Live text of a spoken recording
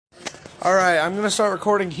All right, I'm going to start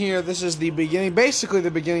recording here. This is the beginning, basically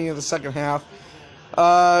the beginning of the second half.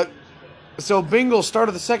 So Bengals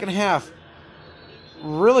started the second half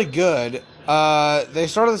really good. They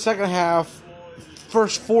started the second half,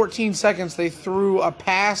 first 14 seconds, they threw a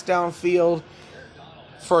pass downfield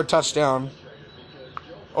for a touchdown.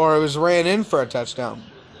 Or it was ran in for a touchdown.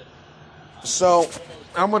 So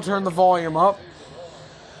I'm going to turn the volume up.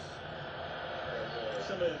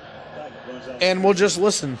 And we'll just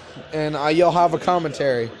listen, and you'll have a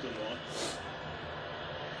commentary.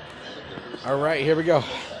 All right, here we go.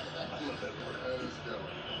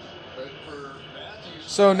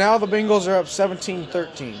 So now the Bengals are up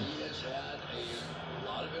 17-13.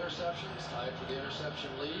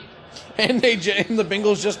 And the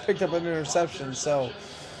Bengals just picked up an interception, so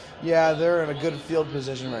yeah, they're in a good field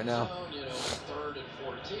position right now.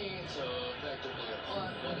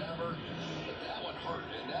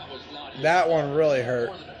 That one really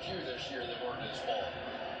hurt.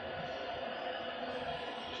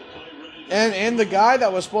 And the guy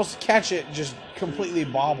that was supposed to catch it just completely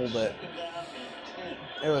bobbled it.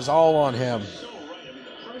 It was all on him.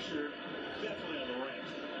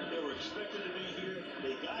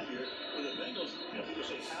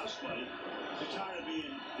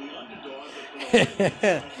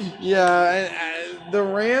 Yeah, the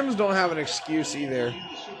Rams don't have an excuse either.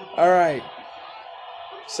 All right.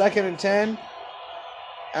 2nd and 10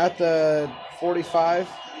 at the 45.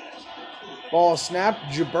 Ball snapped.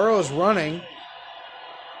 Burrow's running.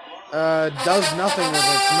 Does nothing with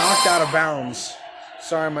it. It's knocked out of bounds.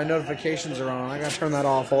 Sorry, my notifications are on. I gotta turn that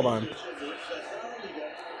off. Hold on.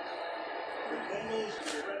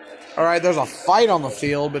 All right, there's a fight on the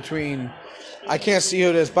field between... I can't see who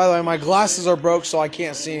it is. By the way, my glasses are broke, so I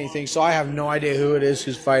can't see anything. So I have no idea who it is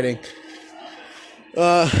who's fighting.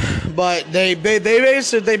 But they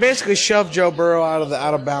basically shoved Joe Burrow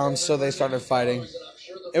out of bounds, so they started fighting.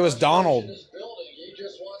 It was Donald.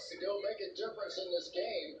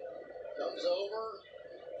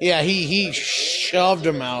 Yeah, he shoved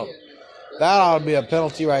him out. That ought to be a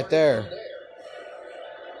penalty right there.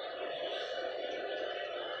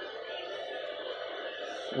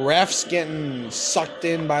 Refs getting sucked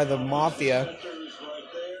in by the mafia.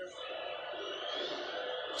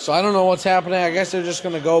 So I don't know what's happening. I guess they're just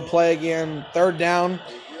going to go play again. 3rd down.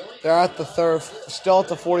 They're at the third, still at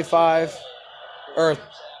the 45. Or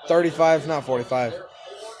 35, not 45.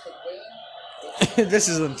 This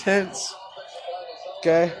is intense.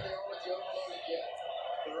 Okay.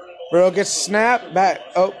 Burrow gets snapped back.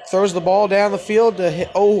 Oh, throws the ball down the field to hit.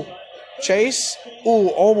 Oh, Chase. Ooh,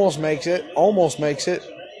 almost makes it. Almost makes it.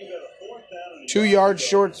 2 yards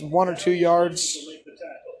short, 1 or 2 yards.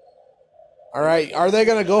 All right, are they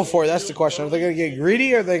going to go for it? That's the question. Are they going to get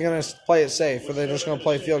greedy, or are they going to play it safe, or are they just going to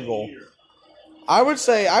play field goal? I would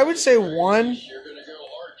say one.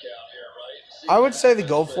 I would say they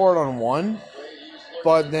go for it on 1,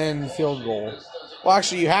 but then field goal. Well,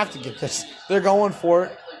 actually, you have to get this. They're going for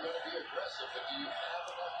it.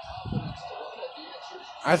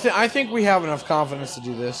 I think we have enough confidence to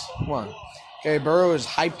do this. Come on. Okay, Burrow is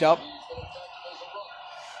hyped up.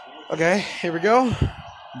 Okay, here we go.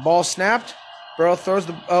 Ball snapped. Burrow throws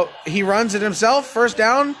the... Oh, he runs it himself. 1st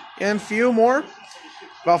down and few more.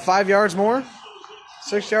 About 5 yards more.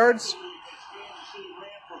 6 yards.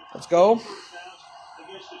 Let's go.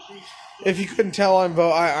 If you couldn't tell,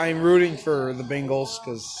 I'm rooting for the Bengals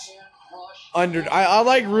because I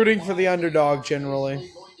like rooting for the underdog generally,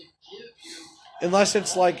 unless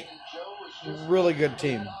it's like really good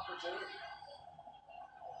team.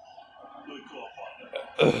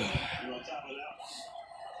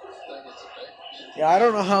 Yeah, I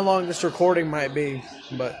don't know how long this recording might be,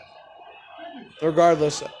 but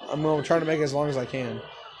regardless, I'm going to try to make it as long as I can.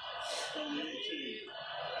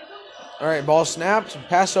 All right, ball snapped.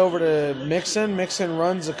 Pass over to Mixon. Mixon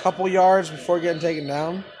runs a couple yards before getting taken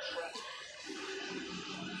down.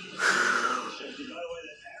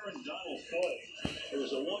 It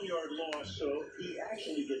was a 1-yard loss, so he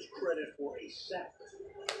actually gets credit for a sack.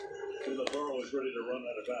 The Burrow is ready to run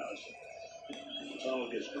out of bounds.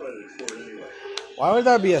 Donald gets credit for it anyway. Why would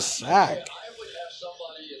that be a sack? I would have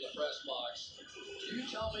somebody in the press box. Can you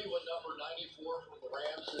tell me what number 94 from the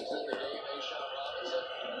Rams is in the game, Ashawn Robinson?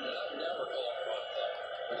 I've never called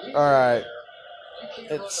for that. All right.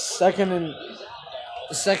 It's second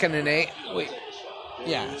and 8. Wait.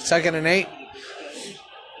 Yeah, 2nd and 8.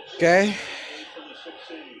 Okay.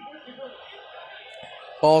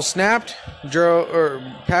 Ball snapped.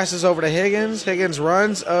 Passes over to Higgins. Higgins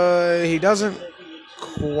runs. He doesn't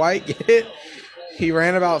quite get it. He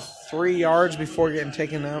ran about 3 yards before getting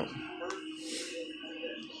taken out.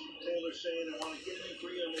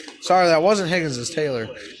 Sorry, that wasn't Higgins. It's Taylor.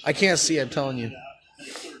 I can't see. I'm telling you. I tell you,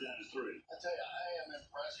 I am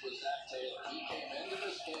impressed with Zach Taylor. He came into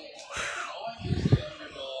this game knowing he's the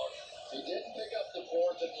underdog. He didn't pick up the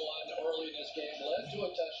 4th and 1 early in this game, led to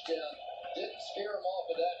a touchdown, didn't scare him off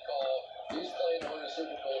with that call. He's playing to win a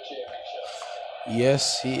Super Bowl championship.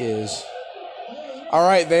 Yes, he is. All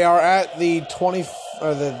right, they are at the 20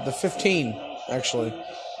 or the 15 actually.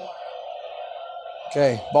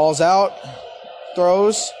 Okay, ball's out.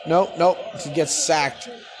 Throws. Nope. He gets sacked.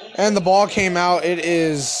 And the ball came out. It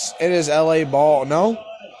is LA ball. No?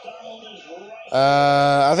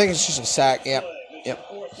 I think it's just a sack. Yep.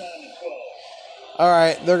 All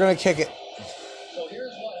right, they're going to kick it. So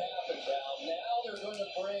here's what happens, Al. Now they're going to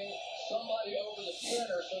bring somebody over the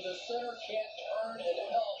center so the center can't turn and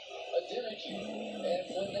help Adeniji. And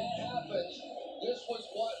when that happens, this was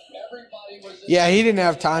what everybody was... Yeah, he didn't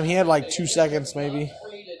have time. He had like 2 seconds maybe.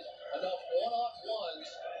 Created enough one-on-ones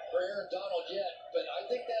for Aaron Donald yet, but I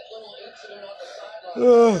think that little incident on the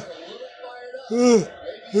sideline was a little fired up.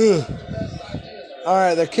 Maybe not the best idea there. All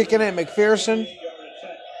right, they're kicking it. McPherson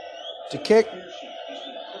to kick.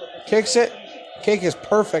 Kicks it. Kick is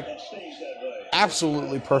perfect.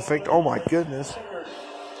 Absolutely perfect. Oh, my goodness.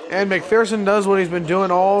 And McPherson does what he's been doing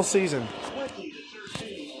all season.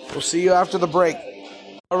 We'll see you after the break.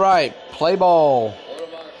 All right, play ball.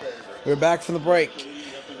 We're back from the break.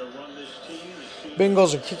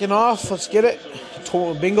 Bengals are kicking off. Let's get it.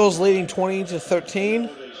 Bengals leading 20-13.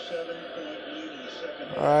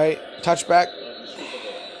 All right, touchback.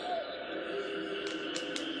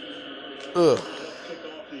 Ugh.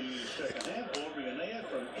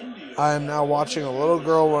 I am now watching a little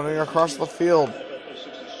girl running across the field.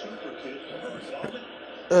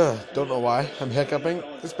 Ugh, don't know why. I'm hiccuping.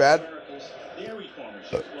 It's bad.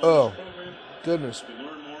 Oh, goodness.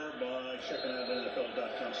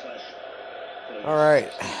 All right.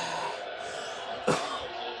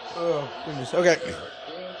 Oh, goodness. Okay.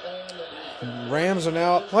 Rams are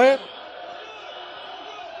now playing.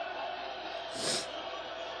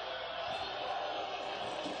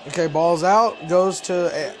 Okay, ball's out. Goes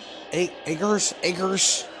to Akers.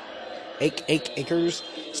 Akers.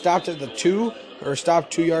 Stopped at the 2, or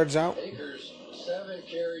stopped 2 yards out. Akers, 7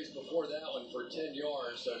 carries before that one for 10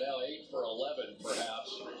 yards, so now 8 for 11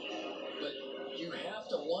 perhaps. But you have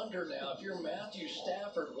to wonder now, if you're Matthew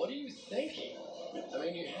Stafford, what are you thinking? I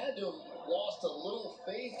mean, you had to have lost a little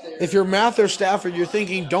faith there. If you're Matthew Stafford, you're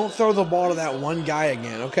thinking, don't throw the ball to that one guy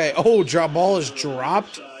again. Okay, ball is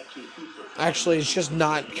dropped. Actually, it's just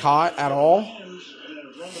not caught at all.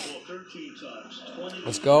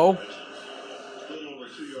 Let's go.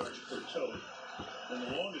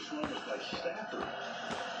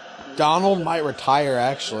 Donald might retire,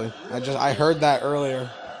 actually. I heard that earlier.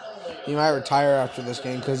 He might retire after this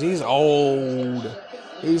game because he's old.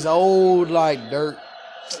 He's old like dirt.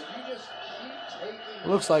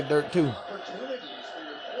 Looks like dirt, too.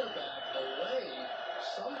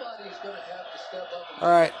 All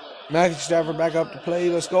right. Matthew Stafford back up to play.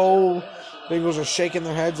 Let's go. Bengals are shaking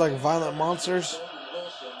their heads like violent monsters.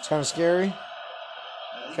 It's kind of scary.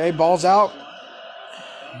 Okay, ball's out.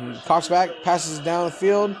 Cox back, passes it down the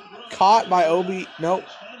field. Caught by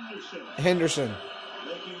Henderson.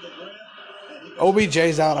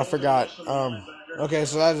 OBJ's out, I forgot. Okay,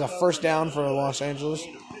 so that is a first down for Los Angeles.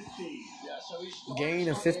 Gain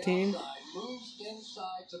of 15. Moves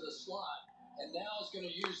inside to the slot, and now is going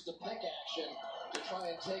to use the pick action to try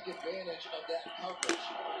and take advantage of that coverage.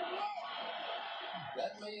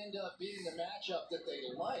 That may end up being the matchup that they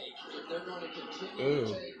like if they're going to continue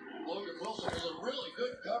to take Logan Wilson, who's a really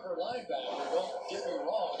good cover linebacker. Don't get me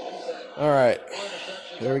wrong. All right.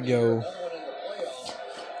 There we go. Another one in the playoffs,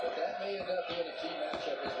 but that may end up being a key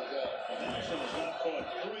matchup as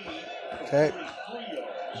we go. Okay.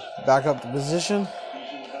 Back up to position.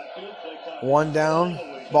 1 down.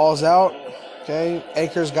 Ball's out. Okay.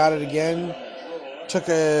 Akers got it again. Took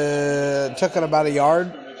it about a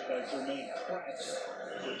yard.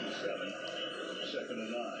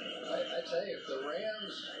 I tell you, if the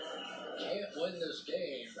Rams can't win this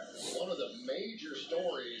game, one of the major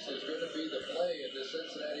stories is going to be the play of the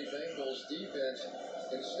Cincinnati Bengals defense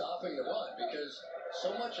in stopping the run, because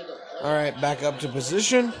so much of the play. All right, back up to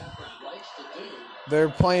position. They're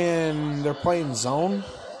playing zone.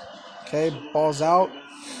 Okay, ball's out.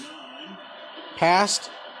 Passed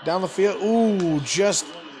down the field. Ooh, just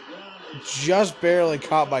barely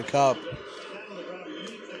caught by Kupp.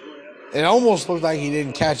 It almost looked like he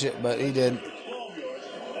didn't catch it, but he did.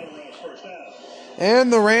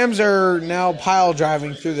 And the Rams are now pile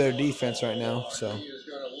driving through their defense right now. So,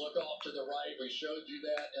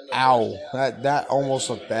 ow, that almost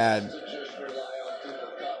looked bad.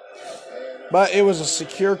 but it was a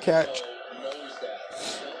secure catch.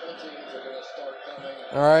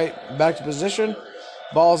 All right, back to position.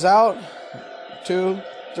 Ball's out. 2,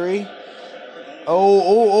 3.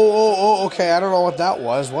 Oh, okay, I don't know what that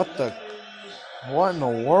was. What in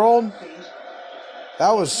the world?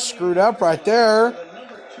 That was screwed up right there.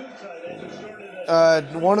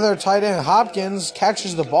 One of their tight end, Hopkins,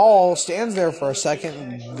 catches the ball, stands there for a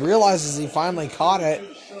second, realizes he finally caught it,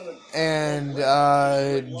 and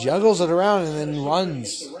juggles it around and then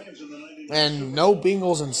runs. And no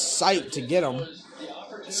Bengals in sight to get him.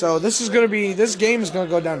 So this game is going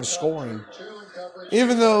to go down to scoring.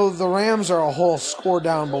 Even though the Rams are a whole score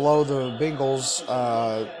down below the Bengals,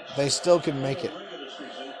 they still can make it.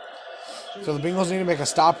 So the Bengals need to make a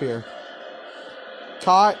stop here.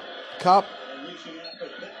 Caught. Cup.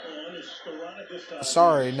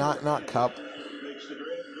 Sorry, not Cup.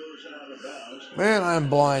 Man, I'm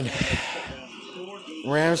blind.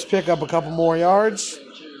 Rams pick up a couple more yards.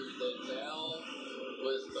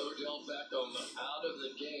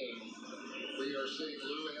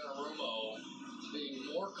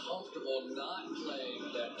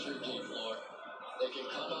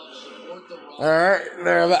 All right,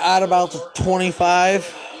 they're at about the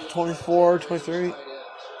 25, 24, 23.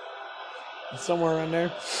 Somewhere around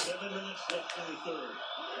there.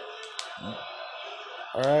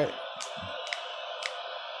 All right.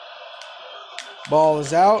 Ball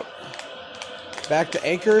is out. Back to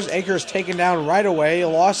Akers. Akers taken down right away. A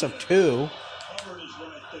loss of 2.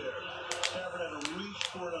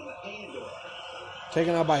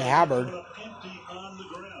 Taken out by Hubbard.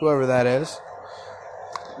 Whoever that is.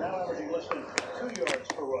 Now averaging less than 2 yards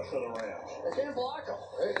per rush on the Rams. They can't block them.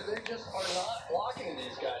 They just are not blocking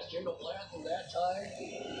these guys. Jingle Blanton that time,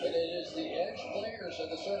 and it is the edge players of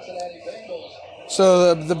the Cincinnati Bengals.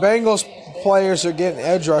 So the Bengals players are getting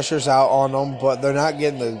edge rushers out on them, but they're not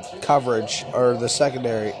getting the coverage or the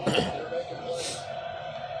secondary.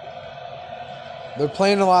 They're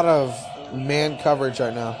playing a lot of man coverage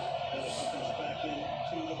right now.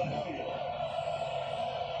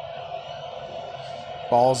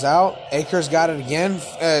 Ball's out. Akers got it again.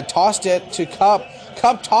 Tossed it to Cup.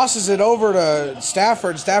 Cup tosses it over to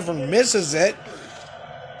Stafford. Stafford misses it.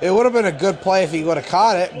 It would have been a good play if he would have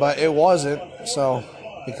caught it, but it wasn't. So,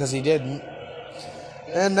 because he didn't.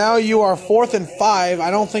 And now you are 4th and 5.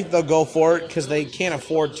 I don't think they'll go for it because they can't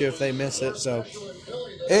afford to if they miss it. So,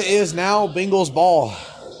 it is now Bengals ball.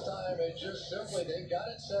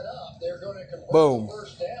 Boom.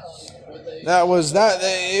 That was that.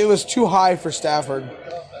 It was too high for Stafford,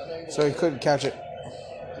 so he couldn't catch it.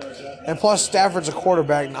 And plus, Stafford's a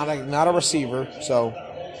quarterback, not a receiver. So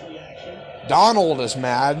Donald is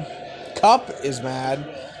mad, Cup is mad,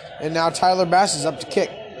 and now Tyler Bass is up to kick.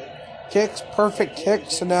 Kicks, perfect kick.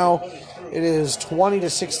 So now it is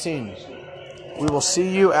 20-16. We will see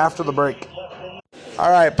you after the break. All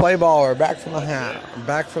right, play ball. We're back from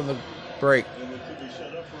the break.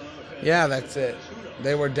 Yeah, that's it.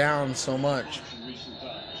 They were down so much. It's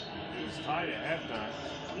tied at halftime.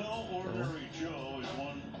 No ordinary Joe is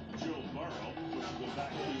one Joe Burrow, which will go back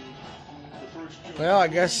to the first Joe. Well, I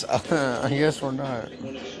guess we're not.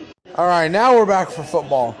 All right, now we're back for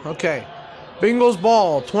football. Okay, Bengals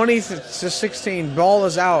ball, 20-16. Ball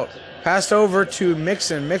is out. Passed over to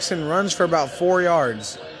Mixon. Mixon runs for about 4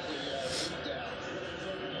 yards.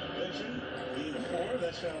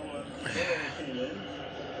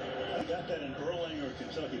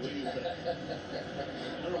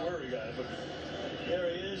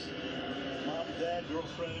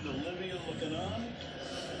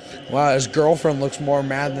 Wow, his girlfriend looks more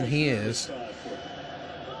mad than he is.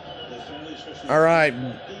 All right,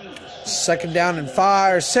 2nd down and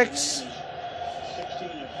 5 or 6.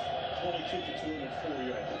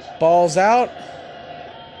 Ball's out.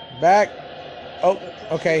 Back. Oh,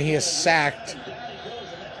 okay, he is sacked.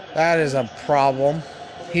 That is a problem.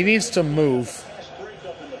 He needs to move.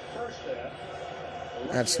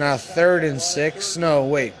 That's now 3rd and 6. No,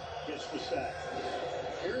 wait.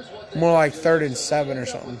 More like 3rd and 7 or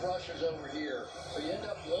something.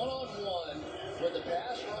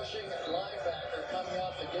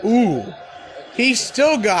 Ooh, he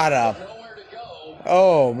still got up.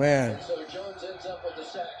 Oh, man.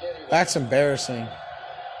 That's embarrassing.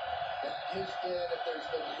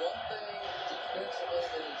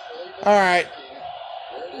 All right.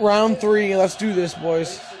 Round 3. Let's do this,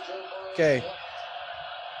 boys. Okay.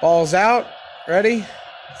 Ball's out. Ready?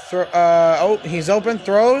 He's open.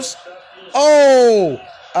 Throws. Oh!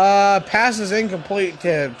 Pass is incomplete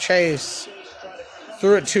to Chase.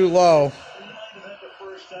 Threw it too low.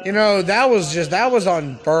 You know, that was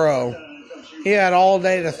on Burrow. He had all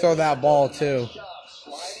day to throw that ball, too.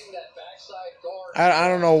 I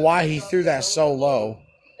don't know why he threw that so low.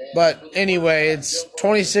 But anyway, it's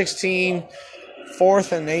 2016,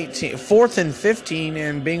 4th and 15,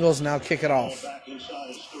 and Bengals now kick it off.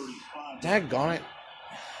 Daggone it.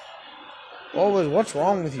 What's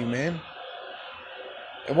wrong with you, man?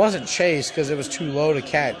 It wasn't Chase because it was too low to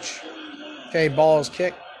catch. Okay, ball is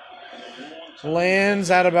kicked.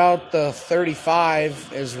 Lands at about the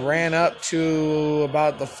 35, is ran up to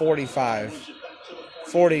about the 48,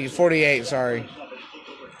 sorry.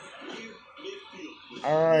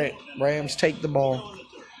 All right, Rams take the ball.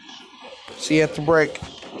 See you at the break.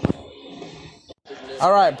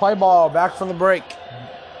 All right, play ball, back from the break.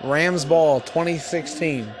 Rams ball,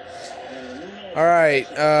 2016. All right,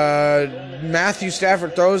 Matthew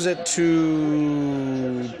Stafford throws it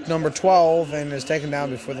to number 12 and is taken down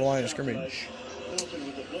before the line of scrimmage.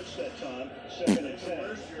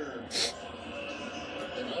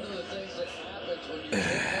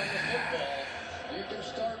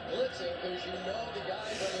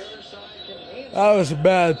 That was a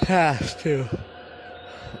bad pass, too.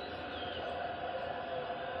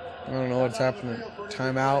 I don't know what's happening.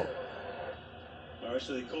 Timeout. All right,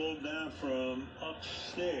 so they called down from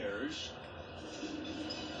upstairs.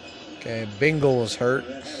 Okay, Bengals hurt.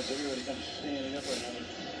 That happens. Everybody comes standing up right now.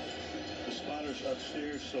 The spotters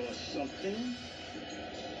upstairs saw something.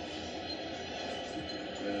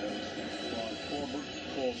 And Ron Corbett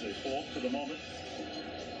calls a halt for the moment.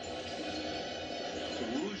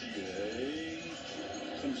 Rougier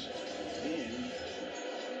comes in.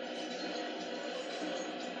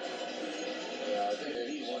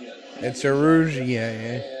 It's a Rougier,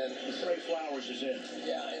 yeah.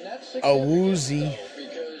 A woozy.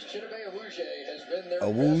 A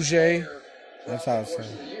woozy. That's how it's said.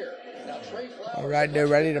 All right, they're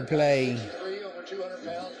ready to play.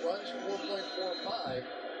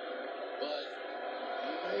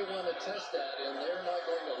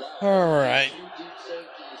 All right.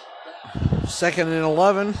 2nd and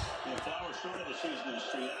 11.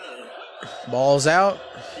 Ball's out.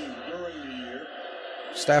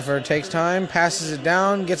 Stafford takes time, passes it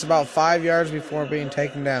down, gets about 5 yards before being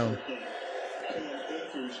taken down.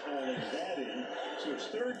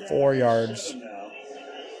 4 yards. Yeah,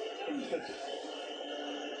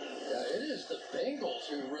 it is the Bengals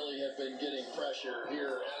who really have been getting pressure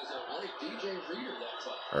here as of late. DJ Reader that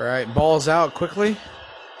time. All right, ball's out quickly.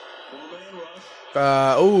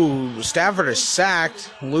 Stafford is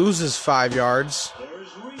sacked, loses 5 yards.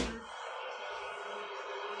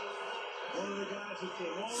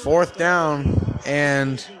 4th down,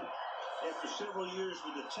 and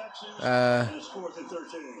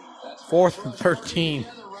 4th and 13.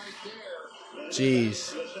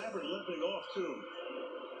 Jeez.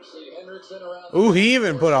 Ooh, he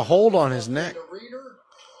even put a hold on his neck.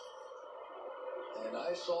 And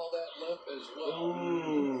I saw that limp as well.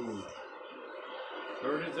 Ooh.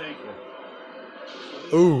 Hurt his ankle.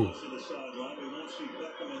 Ooh.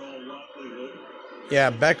 Yeah,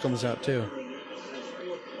 Beckham's out too.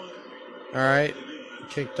 All right.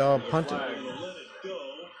 Kicked off, punted.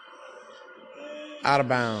 Out of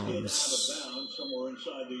bounds.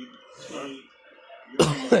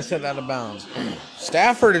 I said out of bounds.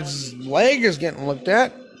 Stafford's leg is getting looked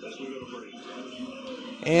at.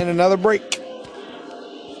 And another break.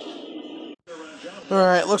 All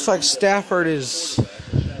right, looks like Stafford is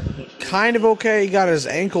kind of okay. He got his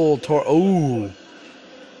ankle tore. Ooh.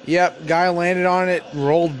 Yep, guy landed on it,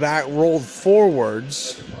 rolled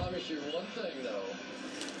forwards. I promise you one thing, though.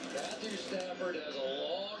 Matthew Stafford has a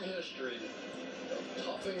long history of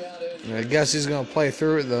pumping out injuries. I guess he's going to play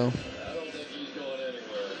through it, though. I don't think he's going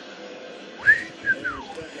anywhere.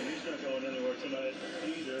 He's not going anywhere tonight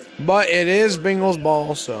either. But it is Bengals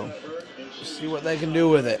ball, so see what they can do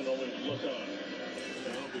with it.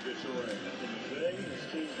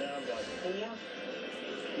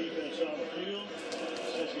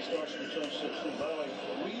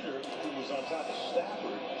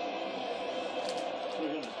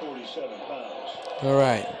 All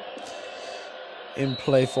right. In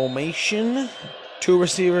play formation. 2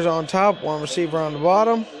 receivers on top, 1 receiver on the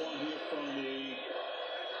bottom.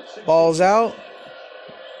 Ball's out.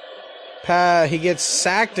 He gets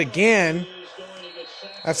sacked again.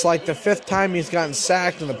 That's like the 5th time he's gotten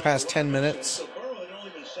sacked in the past 10 minutes.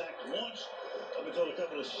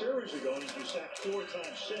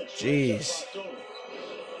 Jeez.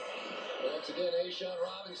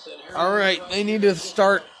 All right, they need to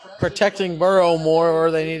start protecting Burrow more,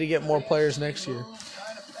 or they need to get more players next year.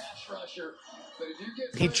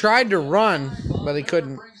 He tried to run, but he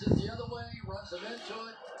couldn't.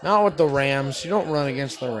 Not with the Rams. You don't run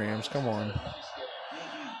against the Rams. Come on.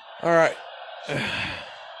 All right.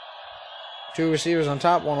 Two receivers on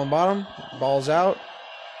top, one on bottom. Ball's out.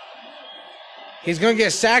 He's going to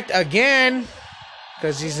get sacked again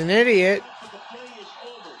because he's an idiot.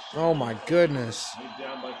 Oh, my goodness.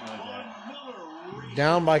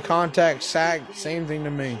 Down by contact, sack, same thing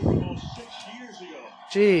to me.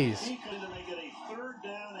 Jeez.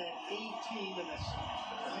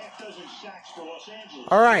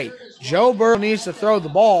 All right, Joe Burrow needs to throw the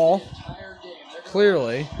ball,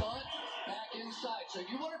 clearly.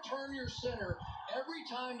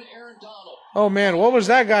 Oh, man, what was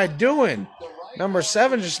that guy doing? Number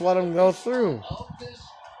 7 just let him go through.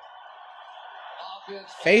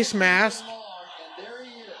 Face mask.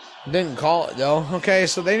 Didn't call it, though. Okay,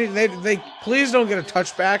 so they please don't get a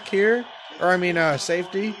touchback here. Or, I mean,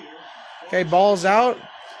 safety. Okay, ball's out.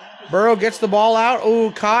 Burrow gets the ball out.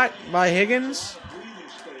 Ooh, caught by Higgins.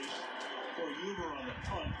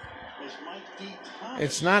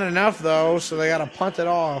 It's not enough, though, so they got to punt it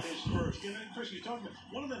off.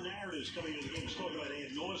 One of the narratives coming into the game was talking about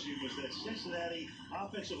ad nauseum was that Cincinnati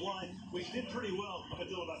offensive line, which did pretty well up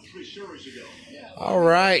until about 3 servers ago. All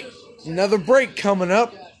right, another break coming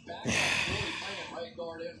up.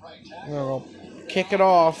 We'll kick it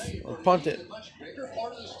off or punt it.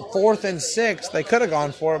 4th and 6. They could have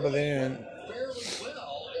gone for it, but they didn't.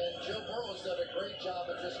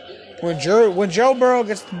 When Joe Burrow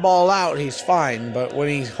gets the ball out, he's fine, but when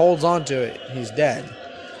he holds on to it, he's dead.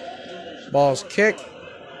 Ball's kicked.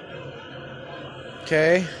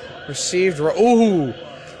 Okay, received. Ooh.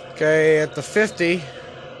 Okay, at the 50.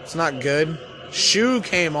 It's not good. Shoe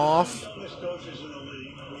came off.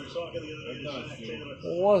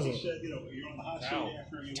 What was it?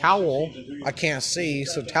 Towel. I can't see,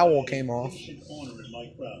 so towel came off.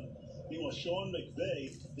 Sean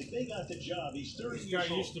McVay got the job. He's 30 this guy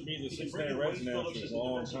used to be the Cincinnati Reds announcer a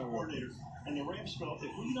long time ago. And the Rams felt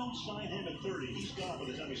if we don't sign him at 30, he's gone by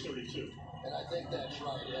the time he's 32. And I think that's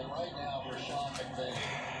right. And right now for Sean McVay,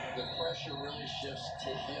 the pressure really shifts to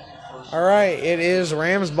him first. All right, it is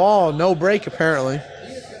Rams ball. No break, apparently.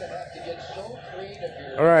 He is going to have to get so creative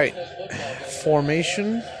here. All right,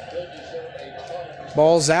 formation.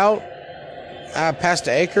 Ball's out. Pass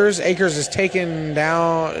to Akers. Akers is taken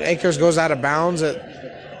down. Akers goes out of bounds at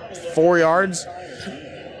 4 yards.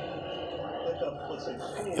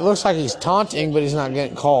 It looks like he's taunting, but he's not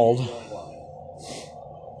getting called. But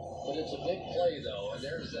it's a big play, though, and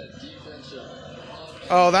there's that defensive.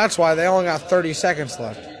 Oh, that's why they only got 30 seconds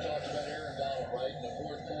left. We talked about Aaron Donald, right, in the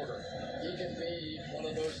 4th quarter. He can be one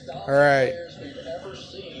of those dominant players we've ever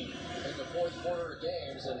seen in the 4th quarter of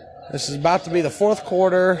games. And this is about to be the 4th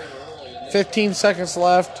quarter. 15 seconds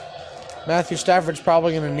left. Matthew Stafford's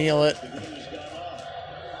probably going to kneel it.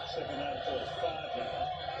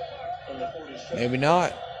 Maybe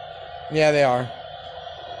not. Yeah, they are.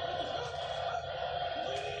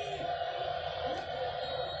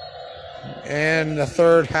 And the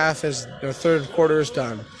third quarter is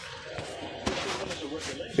done.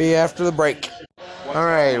 Be after the break. All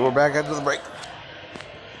right, we're back after the break.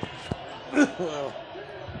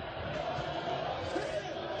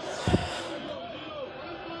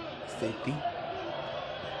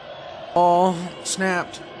 Ball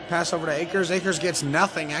snapped. Pass over to Akers. Akers gets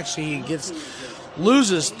nothing. Actually, he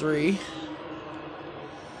loses 3.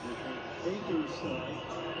 Akers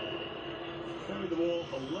carried the ball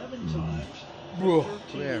 11 times.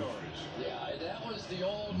 Yeah. Yeah, that was the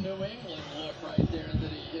old New England look right there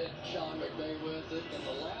that he hit Sean McVay with it in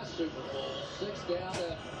the last Super Bowl. 6 down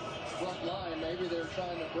at front line. Maybe they're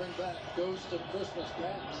trying to bring back Ghost of Christmas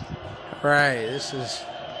Past. Right.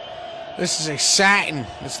 This is exciting.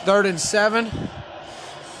 It's 3rd and 7.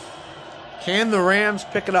 Can the Rams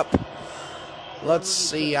pick it up? Let's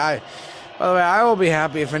see. By the way, I will be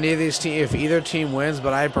happy if if either team wins,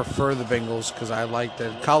 but I prefer the Bengals because I like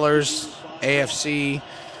the colors, AFC,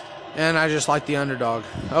 and I just like the underdog.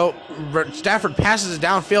 Oh, Stafford passes it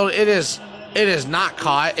downfield. It is not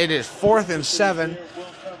caught. It is 4th and 7.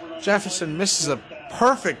 Jefferson misses a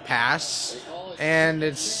perfect pass, and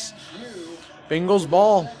it's Bengals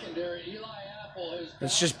ball.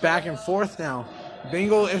 It's just back and forth now.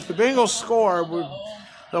 If the Bengals score,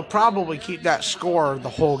 they'll probably keep that score the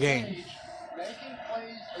whole game. Making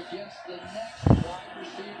plays against the next wide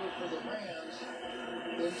receiver for the Rams,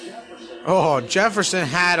 then Jefferson. Oh, Jefferson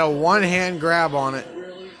had a one-hand grab on it.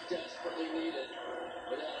 Really desperately needed.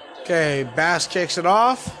 Okay, Bass kicks it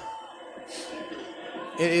off.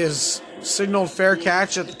 It is signaled fair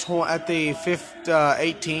catch at the 5th,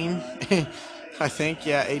 18. I think,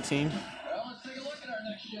 yeah, 18. Well, let's take a look at our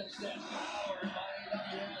next gen stats powered by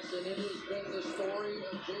AWS, and it has been the story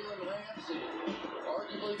of Jalen Ramsey.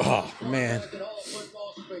 Arguably, Oh, man.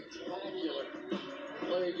 football spectacular.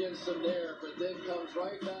 Play against him there, but then comes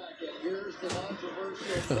right back, and here's the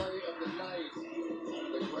controversial play of the night.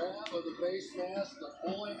 The grab of the face mask, the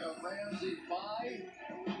pulling of Ramsey by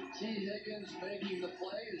T. Higgins making the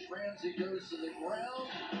play as Ramsey goes to the ground.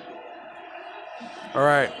 All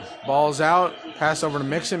right, ball's out. Pass over to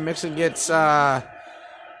Mixon. Mixon gets a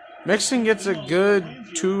good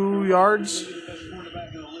 2 yards.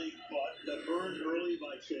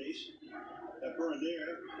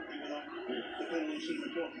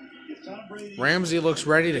 Ramsey looks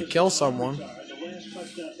ready to kill someone. The last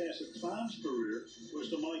touchdown pass of Tom's career was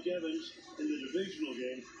to Mike Evans in the divisional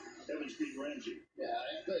game. Evans beat Ramsey. Yeah,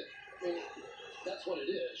 but I mean, that's what it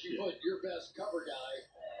is. You put your best cover guy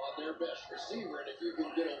on their best receiver, and if you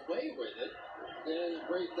can get away with it, then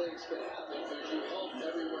great things can happen because you help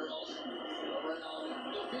everywhere else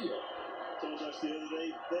around the field. Told us the other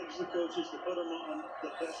day, begs the coaches to put them on the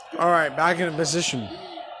best guy. All right, back in position.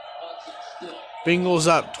 Bengals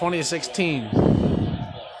up 20-16.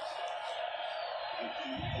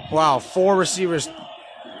 Wow, 4 receivers.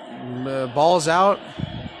 Ball's out.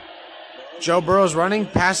 Joe Burrow's running,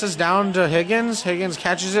 passes down to Higgins. Higgins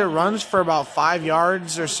catches it, runs for about 5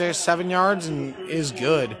 yards or 7 yards, and is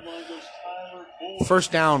good.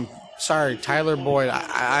 First down. Sorry, Tyler Boyd.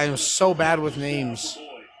 I am so bad with names,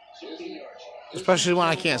 especially when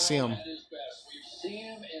I can't see them.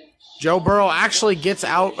 Joe Burrow actually gets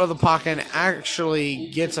out of the pocket and actually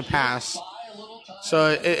gets a pass.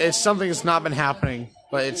 So it's something that's not been happening,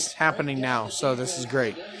 but it's happening now. So this is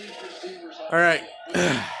great. All right.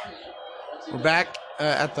 We're back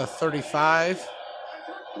at the 35,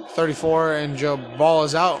 34, and Joe ball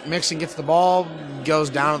is out. Mixon gets the ball, goes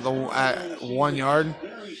down at 1 yard.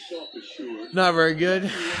 Not very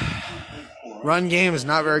good. Run game is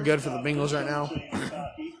not very good for the Bengals right now.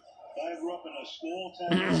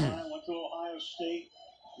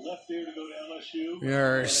 We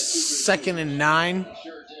are 2nd and 9.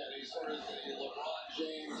 Sure did. He's sort of the LeBron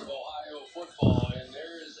James of Ohio football, and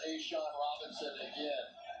there is Ashawn Robinson again.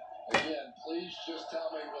 Again, please just tell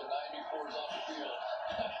me when 94 is off the field.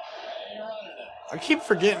 You're running it. I keep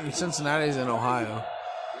forgetting Cincinnati's in Ohio.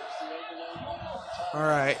 All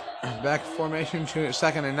right, back formation to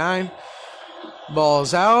 2nd and 9.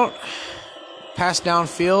 Ball's out. Pass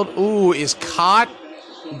downfield. Ooh, is caught.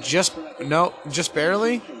 Just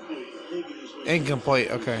barely.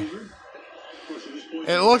 Incomplete. Okay.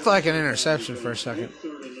 It looked like an interception for a second.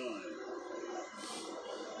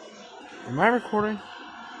 Am I recording?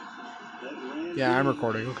 Yeah, I'm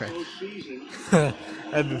recording. Okay.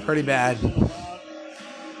 That'd be pretty bad.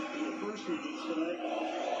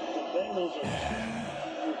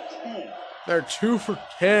 They're 2 for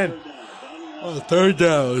 10 on the 3rd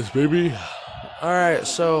downs, baby. All right,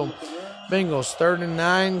 so Bengals 3rd and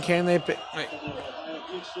 9. Can they pick?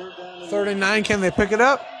 3rd and 9. Can they pick it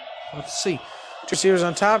up? Let's see. 2 receivers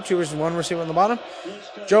on top, 1 receiver on the bottom.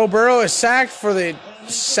 Joe Burrow is sacked for the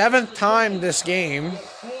 7th time this game.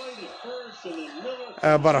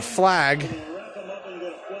 But a flag.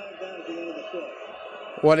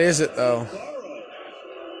 What is it, though?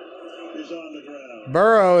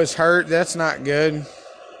 Burrow is hurt. That's not good.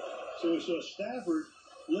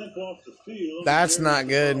 That's not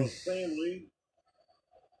good.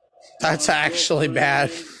 That's actually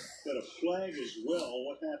bad.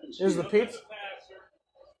 Is the pizza?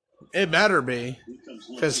 It better be,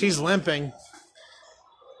 because he's limping.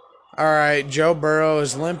 All right, Joe Burrow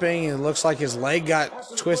is limping. It looks like his leg got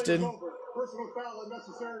twisted.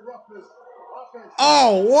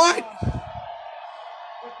 Oh, what?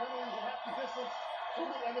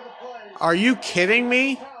 Are you kidding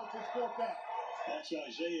me? That's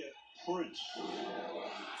Isaiah Prince.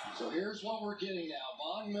 So here's what we're getting now.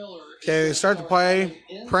 Von Miller. Okay, they start to play.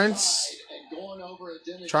 Prince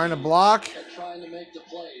trying to block. Trying to make the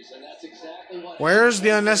plays, and that's exactly what. Where's the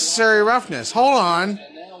unnecessary roughness? Hold on.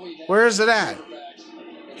 Where is it at?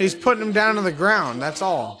 He's putting him down to the ground. That's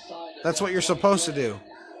all. That's what you're supposed to do.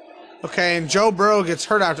 Okay, and Joe Burrow gets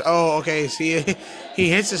hurt after. Oh, okay. See, he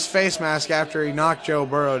hits his face mask after he knocked Joe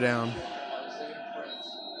Burrow down.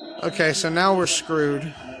 Okay, so now we're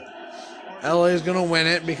screwed. LA is going to win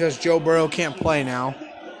it because Joe Burrow can't play now.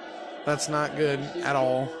 That's not good at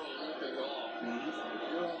all.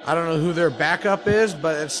 I don't know who their backup is,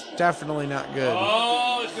 but it's definitely not good.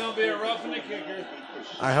 Oh, it's going to be a roughing the kicker.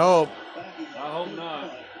 I hope. I hope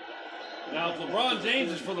not. Now, if LeBron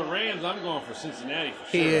James is for the Rams, I'm going for Cincinnati for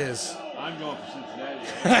sure. He is. I'm going for Cincinnati.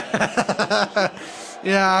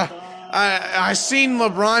 Yeah. I seen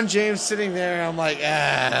LeBron James sitting there, and I'm like,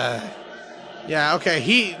 ah. Yeah,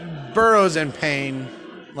 okay. Burrow's in pain,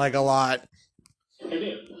 like a lot.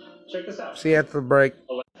 Hey, check this out. See you at the break.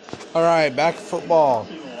 All right, back to football.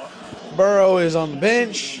 Burrow is on the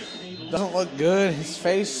bench. Doesn't look good. His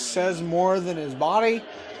face says more than his body.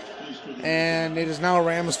 And it is now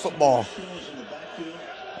Rams football.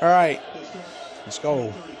 All right. Let's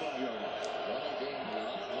go.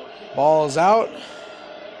 Ball is out.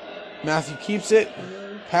 Matthew keeps it.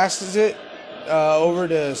 Passes it over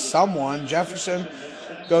to someone. Jefferson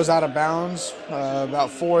goes out of bounds about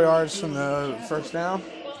 4 yards from the first down.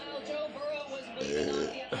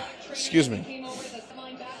 Excuse me.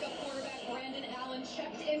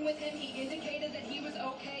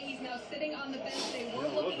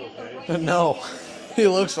 No, he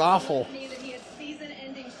looks awful.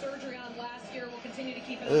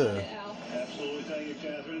 Ugh. Absolutely. Thank you,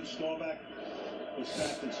 Catherine. Staubach was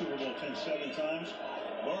sacked in Super Bowl 7 times.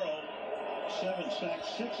 Burrow, 7 sacks,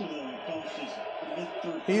 6 of them comes to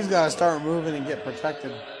mid-third. He's got to start moving and get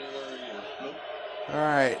protected. All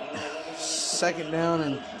right. Second down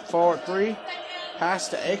and forward 3. Pass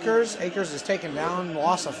to Akers. Akers is taken down.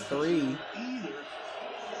 Loss of 3.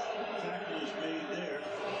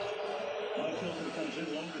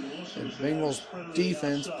 The Bengals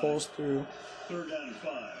defense pulls through. 3rd down and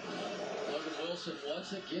 5. Logan Wilson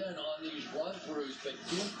once again on these run-throughs, but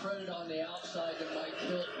give credit on the outside to Mike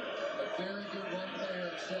Hilton. A very good run player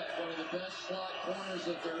himself, one of the best slot corners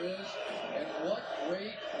that there is. And what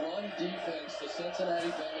great run defense the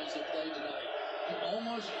Cincinnati Bengals have played tonight. You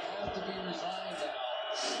almost have to be resigned now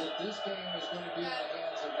that this game is going to be in the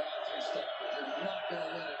hands of Matthew Stafford. You're not going to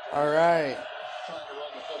win it. All right. Trying to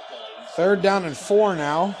run the football. 3rd down and 4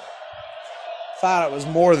 now. Thought it was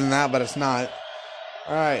more than that, but it's not.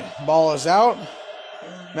 All right, ball is out.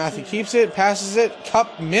 Matthew keeps it, passes it.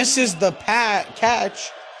 Cup misses the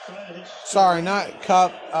catch. Sorry, not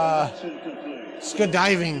Cup.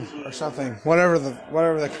 Skydiving or something. Whatever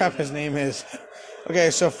the crap his name is. Okay,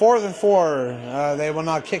 so 4th and 4. They will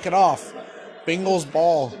not kick it off. Bengals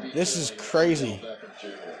ball. This is crazy.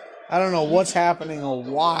 I don't know what's happening or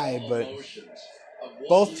why, but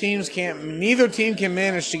neither team can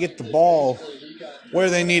manage to get the ball where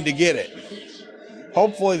they need to get it.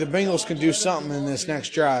 Hopefully the Bengals can do something in this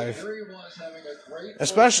next drive.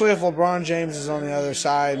 Especially if LeBron James is on the other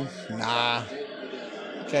side. Nah.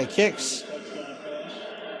 Okay, kicks.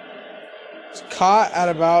 It's caught at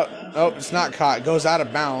about... Oh, it's not caught. It goes out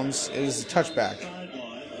of bounds. It is a touchback.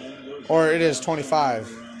 Or it is 25.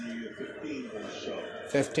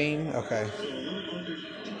 15? Okay.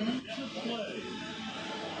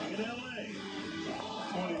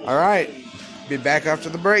 All right. Be back after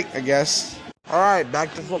the break, I guess. All right,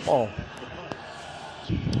 back to football.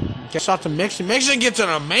 Gets out to Mixon. Mixon gets an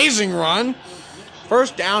amazing run.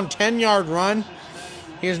 First down, 10-yard run.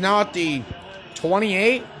 He is now at the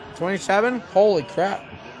 28, 27. Holy crap.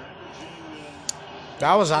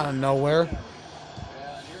 That was out of nowhere. And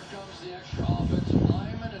here comes the extra offensive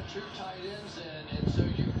lineman and 2 tight ends in. And so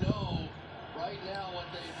you know right now what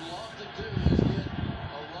they'd love to do is get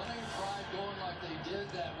a running drive going like they did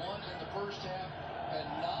that one in the first half and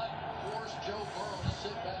not force Joe Burrow to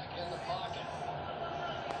sit back in the pocket.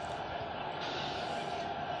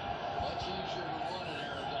 Much easier to run at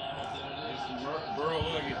Aaron Donald than it is to run. Burrow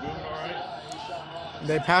look like he's moving all right.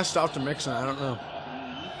 They passed out to Mixon. I don't know.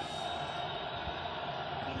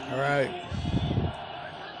 All right.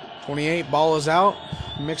 28, ball is out.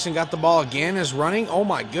 Mixon got the ball again, is running. Oh,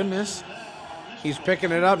 my goodness. He's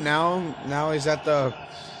picking it up now. Now he's at the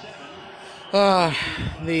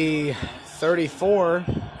 34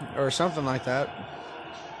 or something like that.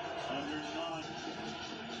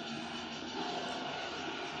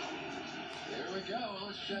 Here we go.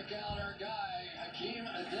 Let's check out our guy, Hakeem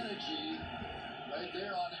Adeniji, right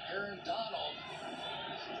there on Aaron Donald.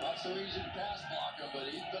 Not so easy to pass block him, but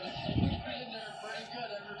he's been hanging in there pretty good.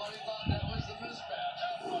 Everybody thought that was the mismatch.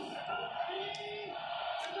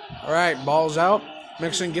 All right, ball's out.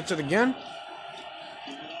 Mixon gets it again.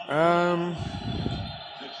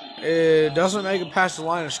 It doesn't make it past the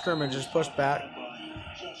line of scrimmage. It's pushed back.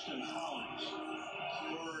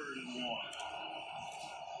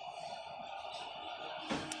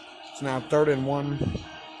 It's now 3rd and 1.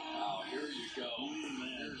 Oh, here you go.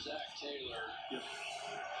 There's Zach Taylor.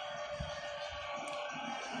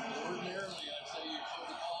 Ordinarily, I'd say you put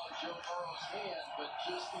the ball in Joe Burrow's hand, but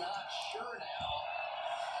just not sure now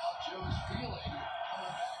how Joe's feeling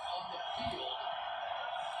coming back on the field.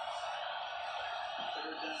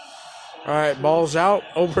 All right, ball's out.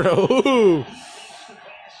 Over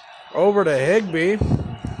to Higbee.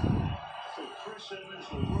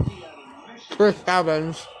 Chris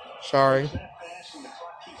Evans. Sorry.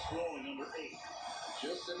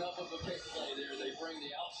 Just enough of a big play there. They bring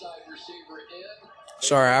the outside receiver in.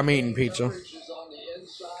 Sorry, I'm eating pizza. Coverage is on the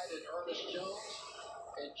inside, and Ernest Jones.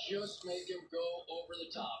 And just make him go over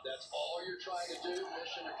the top. That's all you're trying to do.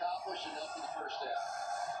 Mission accomplished. Enough for the first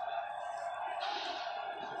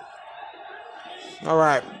down. All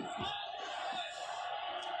right.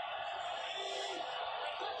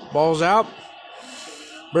 Ball's out.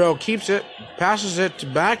 Bro keeps it. Passes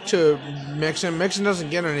it back to Mixon. Mixon doesn't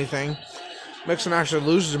get anything. Mixon actually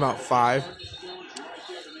loses about 5.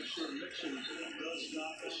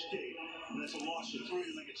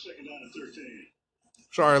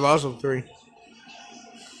 Sorry, loss of 3.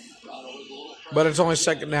 But it's only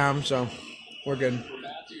second down, so we're good. For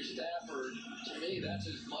Matthew Stafford, to me, that's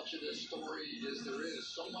as much of this story as there is.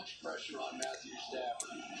 So much pressure on Matthew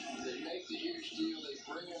Stafford. They make the huge deal. They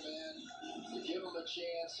bring him in. They give him a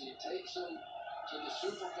chance. He takes him to the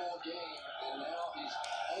Super Bowl game, and now he's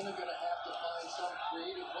kind of going to have to find some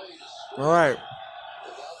creative way to score All right.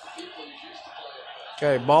 without the people he's used to playing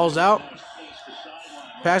with. Okay, ball's out.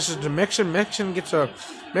 Passes to Mixon. Mixon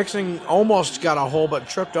almost got a hole, but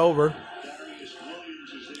tripped over.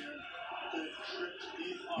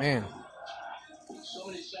 Man. So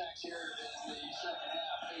many sacks here in the second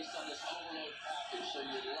half based on this overload package. So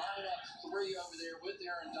you line up 3 over there with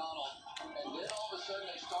Aaron Donald, and then all of a sudden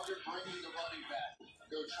they started bringing the running back.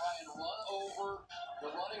 Go try and run over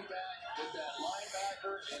the running back with that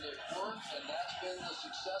linebacker, and it worked, and that's been the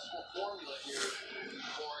successful formula here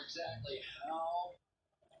for exactly how.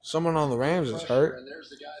 Someone on the Rams is hurt. And there's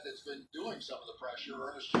the guy that's been doing some of the pressure,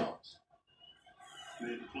 Ernest Jones.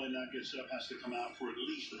 The play now gets up, has to come out for at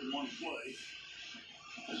least one play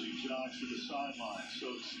as he jogs to the sideline. So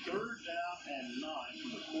it's 3rd down and 9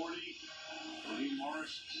 from the 40. Raheem Morris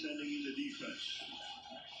sending in the defense.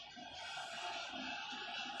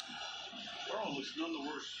 Burrow looks none the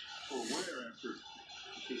worse for wear after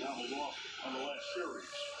he hobbled off on the last series.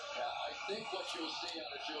 Yeah, I think what you'll see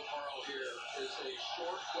out of Joe Burrow here is a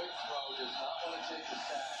short, quick throw. Does not want to take the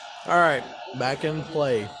sack. All right, back in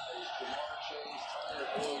play.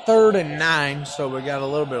 3rd and 9, so we got a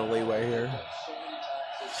little bit of leeway here.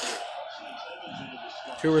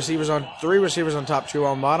 3 receivers on top, 2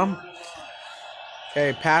 on bottom.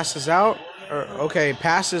 Okay, passes out. Okay,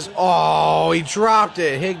 passes. Oh, he dropped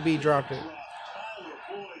it. Higbee dropped it.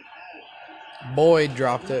 Boyd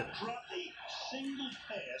dropped it.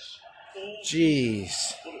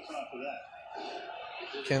 Jeez.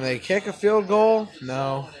 Can they kick a field goal?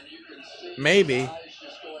 No. Maybe.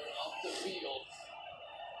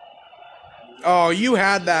 Oh, you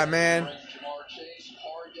had that, man.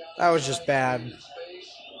 That was just bad.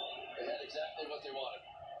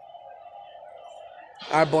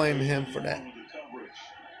 I blame him for that.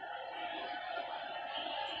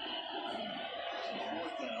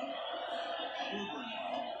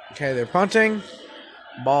 Okay, they're punting.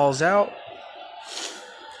 Ball's out.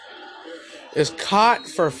 Is caught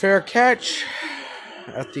for a fair catch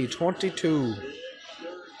at the 22.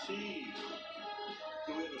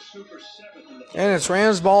 And it's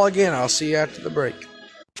Rams ball again. I'll see you after the break.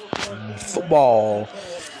 Football.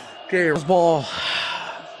 Okay, Rams ball.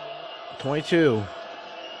 22.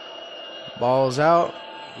 Ball's out.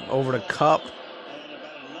 Over to Cup.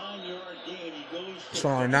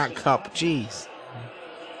 Sorry, not Cup. Jeez.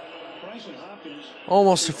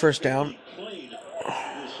 Almost a first down.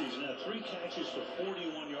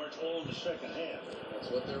 That's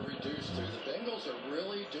what they're reduced to. The Bengals are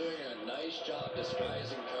really doing a nice job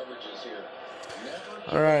disguising coverages here.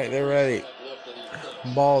 All right, they're ready.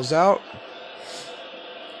 Ball's out.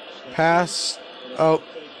 Pass. Oh,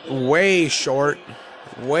 way short.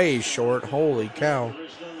 Way short. Holy cow.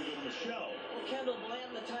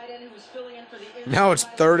 Now it's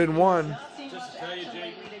 3rd and 1. Just to tell you,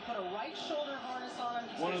 Jake,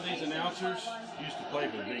 one of these announcers used to play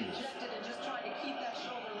for the Bengals.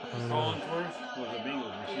 Collinsworth was a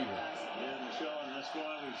Bengals receiver. Yeah, Michelle, and that's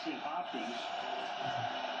why we've seen Hopkins.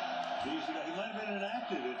 He might have been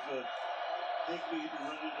inactive if Higbee had been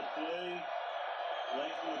ready to play.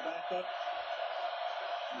 Late in the backup.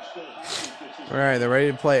 Instead, Hopkins gets his. All right, they're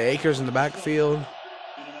ready to play. Akers in the backfield.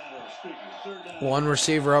 1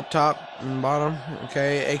 receiver up top and bottom.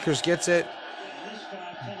 Okay, Akers gets it.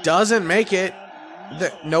 Doesn't make it.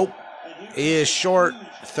 Nope. He is short.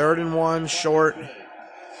 3rd and 1, short.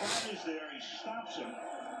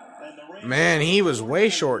 Man, he was way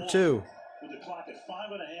short too. With the clock at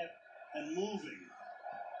 5.5 and moving.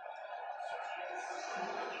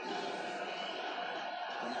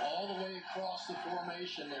 And all the way across the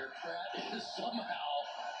formation there, Pratt is somehow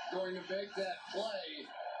going to make that play.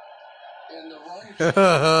 And the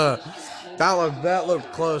run that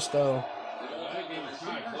looked close though.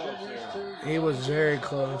 He was very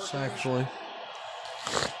close actually.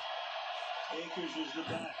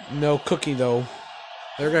 No cookie though.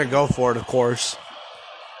 They're going to go for it, of course.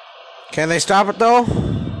 Can they stop it, though?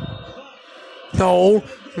 No.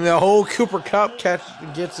 No. Cooper Kupp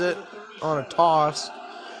gets it on a toss.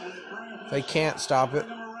 They can't stop it.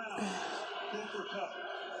 Cooper Kupp,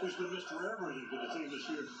 who's been Mr. Everything for the team this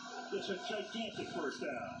year, gets a gigantic first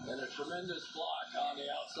down. And a tremendous block on the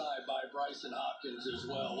outside by Bryson Hopkins as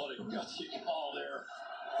well. What a gutsy call there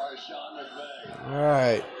by Sean McVay. All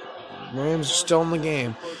right. Rams are still in the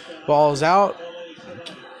game. Ball is out.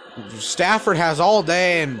 Stafford has all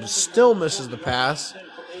day and still misses the pass.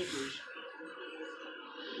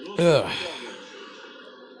 Ugh.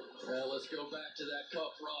 Let's go back to that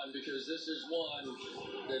Kupp run because this is one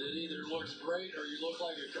that it either looks great or you look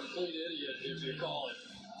like a complete idiot if you call it.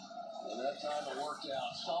 And that time it worked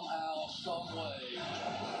out. Somehow, some way,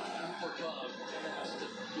 Cooper Kupp has to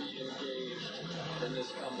be engaged in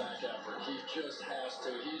this comeback effort. He just has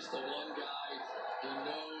to. He's the one guy. He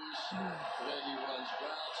knows the way he runs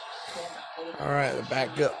routes. Somehow, All right, the back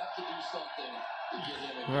up. have to do something to get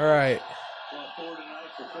him engaged. All right. Forward tonight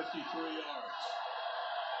for 53 yards.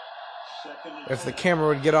 If the camera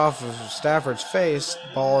would get off of Stafford's face,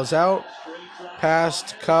 ball is out. Pass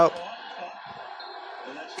to Kupp.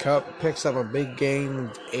 Kupp picks up a big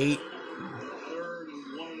gain, 8. Third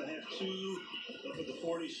and 1.5, 2 up at the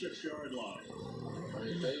 46-yard line.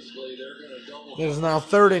 Basically, they're going to double. It is now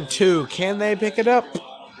 3rd and 2. Can they pick it up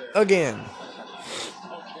again? Don't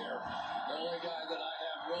care. The only guy that I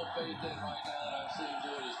have real faith in right now that I'm seeing do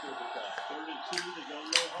it is Cooper Kupp. 32 to go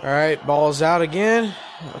low. All right, ball's out again.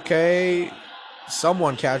 Okay,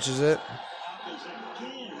 someone catches it.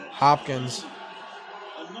 Hopkins.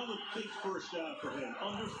 Another big first down for him.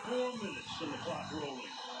 Under 4 minutes and the clock rolling.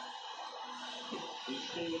 He's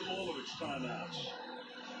staying with all of its timeouts.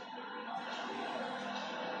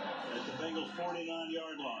 At the Bengals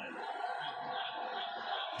 49-yard line.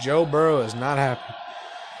 Joe Burrow is not happy.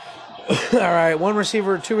 All right, 1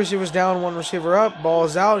 receiver, 2 receivers down, 1 receiver up. Ball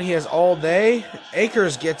is out. He has all day.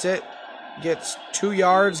 Akers gets it. Gets 2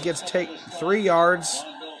 yards, gets 3 yards,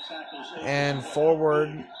 and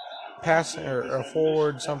forward pass or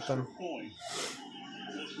forward something.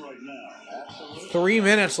 3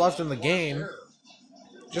 minutes left in the game.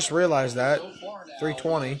 Just realized that.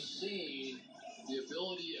 3:20.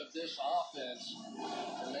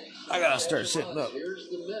 I gotta start sitting up.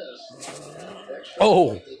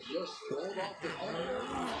 Oh,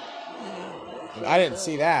 I didn't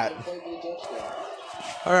see that.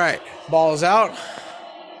 All right, ball is out.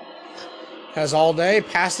 Has all day,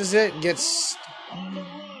 passes it, gets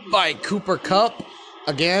by Cooper Kupp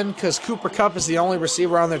again, because Cooper Kupp is the only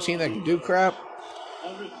receiver on their team that can do crap,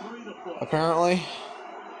 apparently.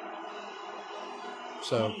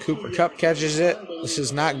 So Cooper Kupp catches it. This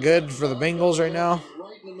is not good for the Bengals right now.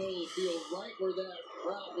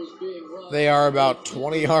 They are about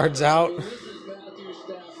 20 yards out.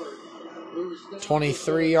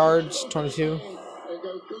 23 yards, 22.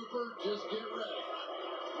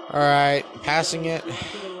 All right, passing it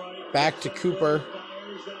back to Cooper.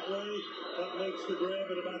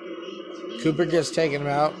 Cooper gets taken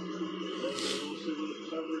out.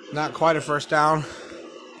 Not quite a first down.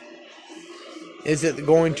 Is it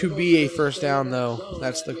going to be a first down, though?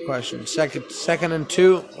 That's the question. Second and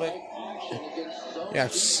 2. Yeah,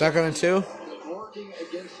 2nd and 2.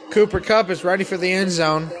 Cooper Kupp is ready for the end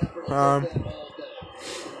zone.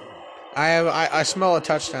 I smell a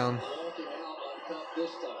touchdown.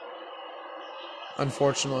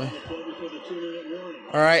 Unfortunately.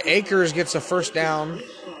 All right, Akers gets a first down.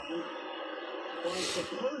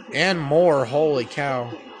 And more. Holy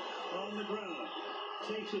cow.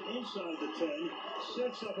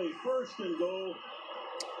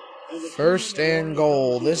 First and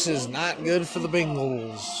goal. This is not good for the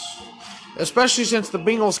Bengals. Especially since the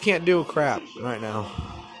Bengals can't do a crap right now.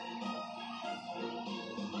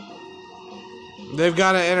 They've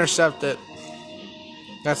got to intercept it.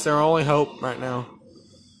 That's their only hope right now.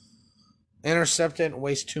 Intercept it and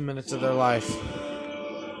waste 2 minutes of their life.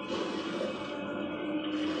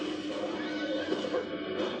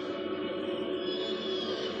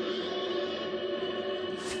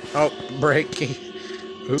 Oh, break.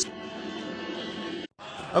 Oops.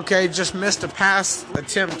 Okay, just missed a pass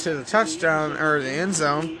attempt to the touchdown or the end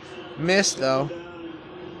zone. Missed though.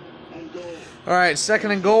 All right,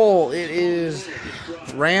 2nd and goal. It is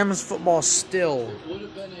Rams football still. It would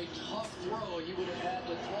have been a tough throw. He would have had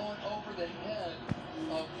to throw it over the head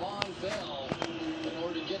of Von Bell in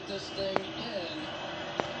order to get this thing in.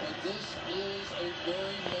 But this is a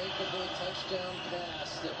very makeable touchdown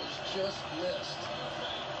pass that was just missed.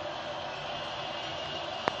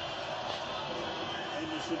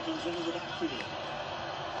 Anderson comes into the backfield.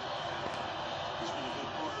 He's going to go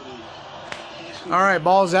All right,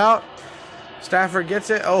 ball's out. Stafford gets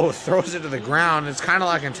it. Oh, throws it to the ground. It's kind of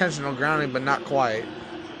like intentional grounding, but not quite.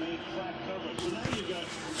 So now you got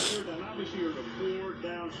third down. Obviously, you're in a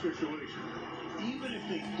 4-down situation. Even if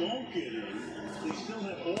they don't get in, they still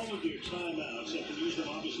have all of their timeouts and can use them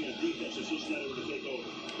obviously on defense if Cincinnati were to take over.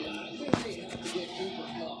 Yeah, I think they have to get Cooper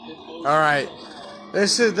Kupp in most All right.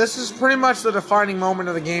 This is pretty much the defining moment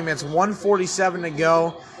of the game. It's 1:47 to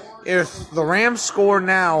go. If the Rams score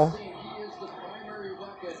now,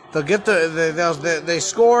 they'll get they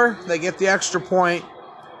score. They get the extra point.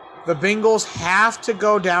 The Bengals have to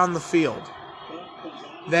go down the field.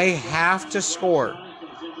 They have to score.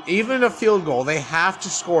 Even a field goal, they have to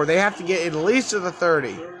score. They have to get at least to the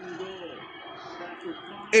 30.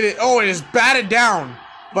 It is batted down,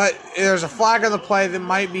 but there's a flag on the play that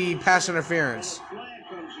might be pass interference. Flag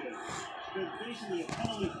comes in. It's basically a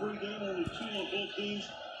penalty-free game. Only 2 on both teams.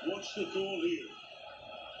 What's the call here?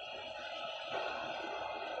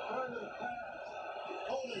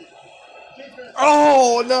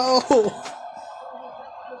 Oh no!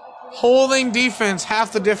 Holding defense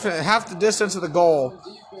half the distance of the goal.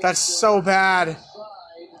 That's so bad.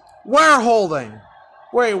 Where holding?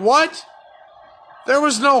 Wait, what? There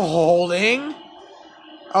was no holding.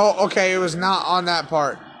 Oh, okay, it was not on that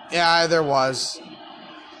part. Yeah, there was.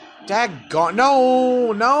 Daggone.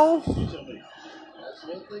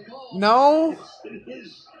 No.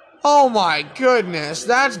 Oh my goodness,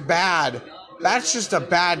 that's bad. That's just a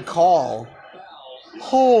bad call.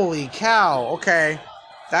 Holy cow. Okay.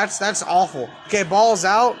 That's awful. Okay, ball's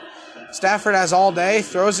out. Stafford has all day.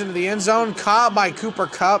 Throws into the end zone. Caught by Cooper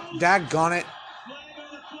Kupp. Daggone it.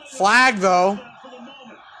 Flag, though.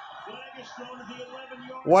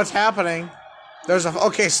 What's happening?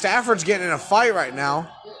 Okay, Stafford's getting in a fight right now.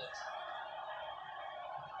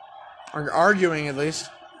 Arguing, at least.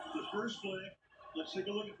 The first flag. Let's take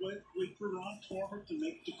a look at wait for Ron Torbert to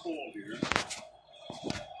make the call here.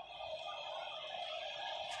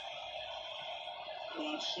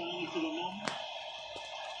 Silent for the moment.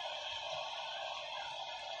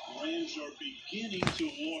 Rams are beginning to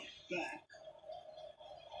walk back.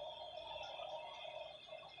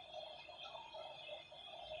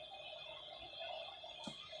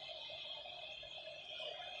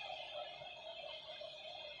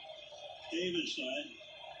 David's side.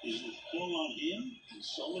 Is it full on him? And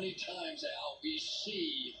so many times, Al, we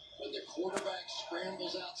see when the quarterback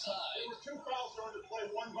scrambles outside. There were 2 fouls going to play,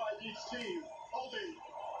 1 by each team. Holding.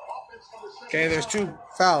 Okay, there's 2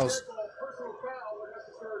 fouls.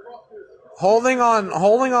 Holding on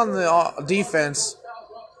the defense.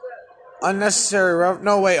 Unnecessary rough.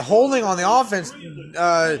 No, wait. Holding on the offense.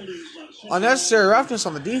 Unnecessary roughness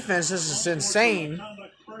on the defense. This is insane.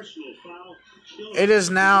 It is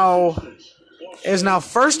now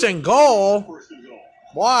first and goal.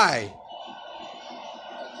 Why?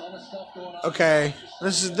 Okay,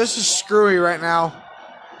 this is screwy right now.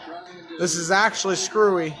 This is actually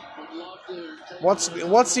screwy.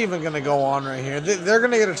 What's even going to go on right here? They're going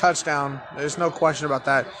to get a touchdown. There's no question about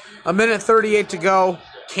that. 1:38 to go.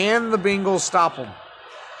 Can the Bengals stop them?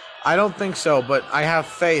 I don't think so, but I have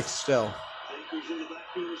faith still.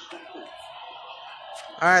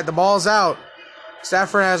 All right, the ball's out.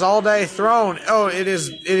 Stafford has all day thrown. Oh, it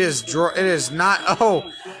is not.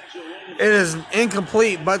 Oh, it is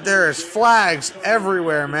incomplete, but there is flags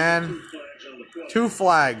everywhere, man. 2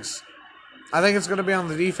 flags. I think it's going to be on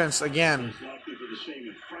the defense again.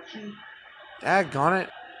 Daggone it.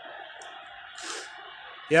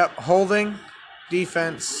 Yep, holding,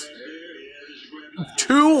 defense.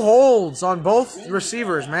 2 holds on both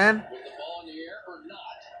receivers, man.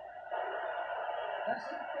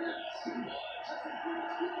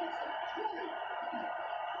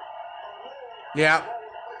 Yeah.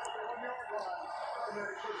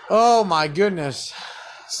 Oh my goodness.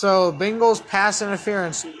 So Bengals pass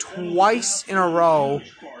interference twice in a row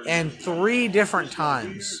and 3 different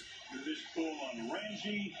times.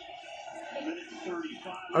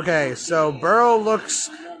 Okay, so Burrow's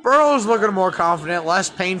looking more confident, less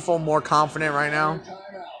painful, more confident right now.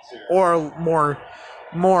 Or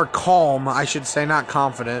more calm, I should say, not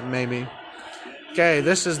confident, maybe. Okay,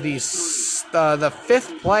 this is the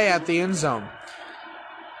 5th play at the end zone.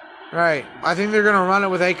 All right, I think they're going to run it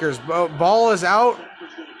with Akers. Ball is out.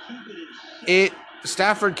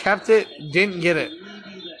 Stafford kept it, didn't get it.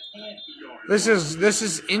 This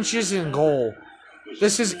is inches in goal.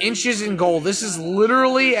 This is inches in goal. This is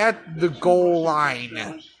literally at the goal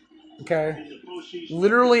line. Okay?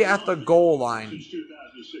 Literally at the goal line.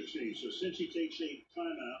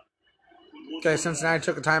 Okay, Cincinnati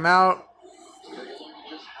took a timeout.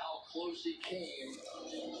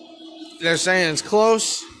 They're saying it's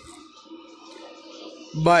close.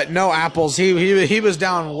 But no apples. He was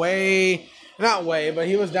down way, not way, but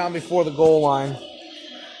he was down before the goal line.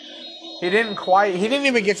 He didn't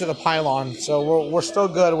even get to the pylon. So we're still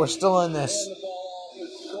good. We're still in this.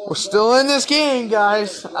 We're still in this game,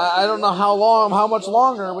 guys. I don't know how much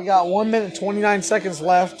longer. We got 1 minute 29 seconds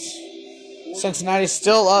left. Cincinnati's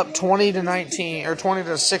still up 20-19 or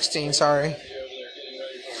 20-16. Sorry.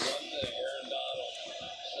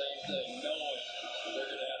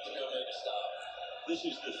 This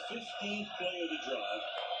is the 15th play of the drive.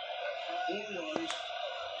 4 runs,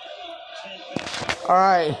 10 passes. All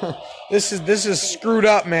right, this is screwed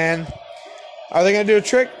up, man. Are they gonna do a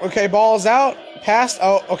trick? Okay, ball's out, passed.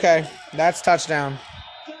 Oh, okay, that's touchdown.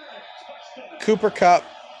 Cooper Kupp.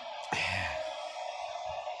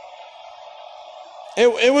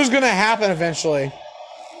 It was gonna happen eventually.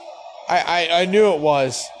 I knew it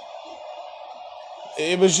was.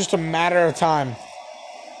 It was just a matter of time.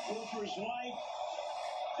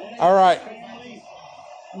 All right.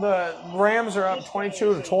 The Rams are up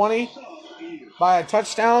 22-20 by a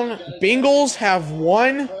touchdown. Bengals have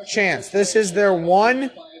one chance. This is their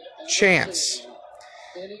one chance.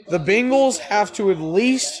 The Bengals have to at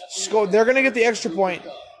least score. They're going to get the extra point,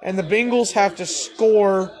 and the Bengals have to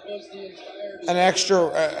score an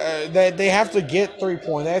extra. They have to get 3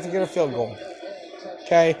 points. They have to get a field goal.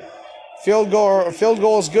 Okay, field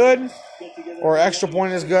goal is good, or extra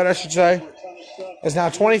point is good, I should say. It's now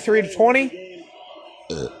 23-20.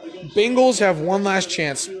 Bengals have one last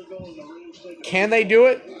chance. Can they do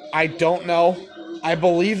it? I don't know. I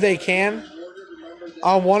believe they can.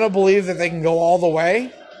 I want to believe that they can go all the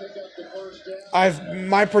way.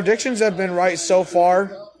 My predictions have been right so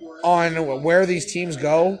far on where these teams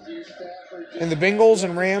go. And the Bengals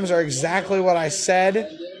and Rams are exactly what I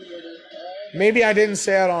said. Maybe I didn't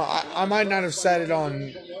say it on. I might not have said it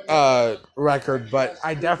on record, but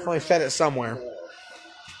I definitely said it somewhere.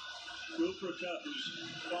 Cooper Kupp's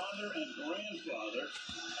father and grandfather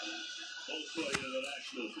both played in the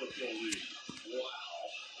National Football League.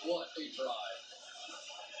 Wow, what a drive.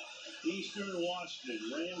 Eastern Washington.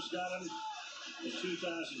 Rams got him in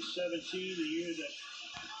 2017, the year that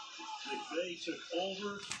McVay took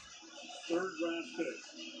over. 3rd-round pick.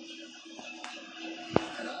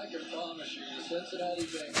 And I can promise you, the Cincinnati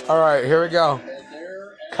Bengals. All right, here we go.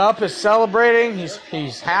 Kupp is celebrating.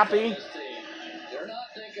 He's happy.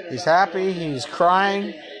 He's happy. He's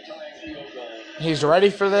crying. He's ready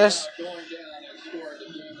for this.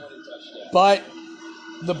 But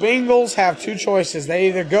the Bengals have two choices. They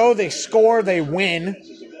either go, they score, they win,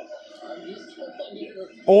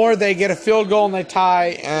 or they get a field goal and they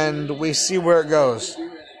tie, and we see where it goes.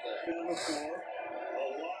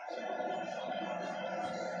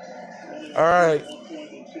 All right.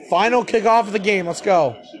 Final kickoff of the game. Let's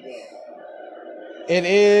go. It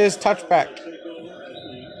is touchback.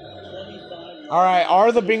 All right.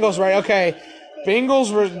 Are the Bengals ready? Okay. The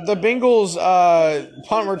Bengals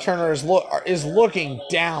punt returner is looking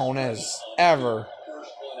down as ever.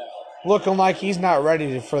 Looking like he's not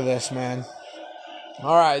ready for this, man.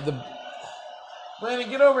 All right. Brandon,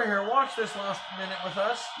 get over here. Watch this last minute with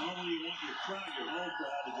us. Normally you want your crowd, your home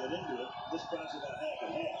crowd, to get into it. This crowd's about half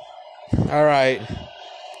and half. All right.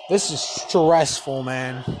 This is stressful,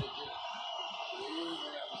 man.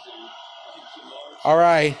 All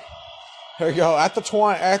right. Here we go. At the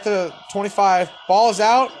 25. Ball is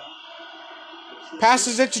out.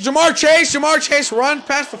 Passes it to Jamar Chase. Jamar Chase runs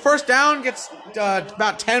past the first down. Gets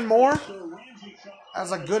about 10 more.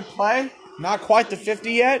 That's a good play. Not quite the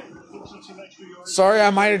 50 yet. Sorry, I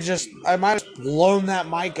might have blown that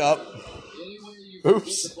mic up.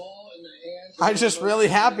 Oops. I'm just really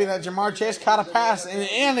happy that Jamar Chase caught a pass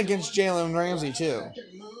and against Jalen Ramsey too.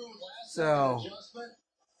 So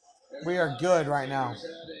we are good right now.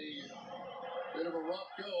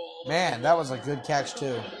 Man, that was a good catch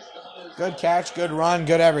too. Good catch, good run,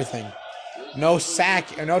 good everything. No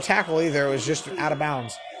sack or no tackle either. It was just out of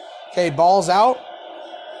bounds. Okay, ball's out.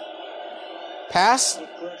 Pass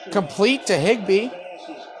complete to Higbee.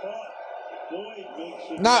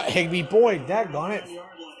 Not Higbee, Boyd. Daggone it.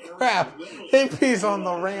 Crap. Higbee's on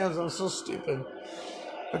the Rams. I'm so stupid.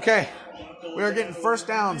 Okay. We are getting first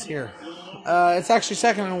downs here. It's actually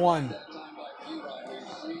 2nd and 1.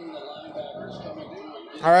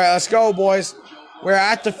 All right, let's go, boys. We're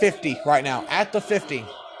at the 50 right now. At the 50.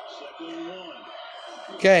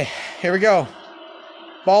 Okay, here we go.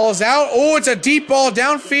 Ball is out. Oh, it's a deep ball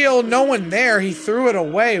downfield. No one there. He threw it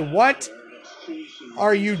away. What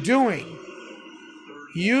are you doing?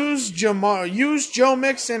 Use Joe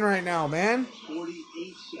Mixon right now, man.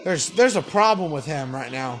 There's a problem with him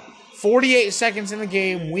right now. 48 seconds in the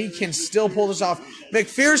game. We can still pull this off.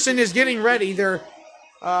 McPherson is getting ready.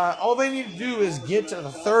 All they need to do is get to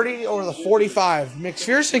the 30 or the 45.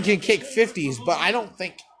 McPherson can kick 50s, but I don't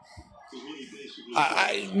think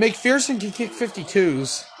McPherson can kick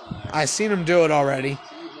 52s. I've seen him do it already.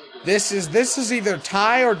 This is either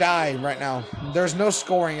tie or die right now. There's no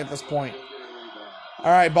scoring at this point.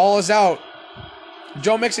 All right, ball is out.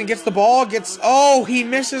 Joe Mixon gets the ball. He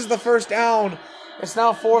misses the first down. It's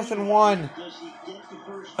now 4th and 1.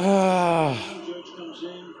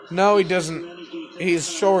 No, he doesn't. He's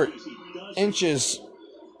short. Inches.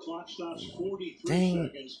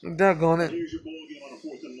 Dang. Doggone it.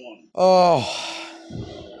 Oh.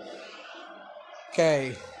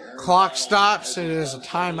 Okay. Clock stops. It is a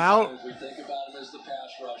timeout.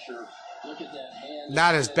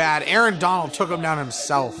 That is bad. Aaron Donald took him down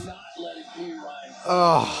himself.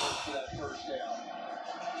 Oh.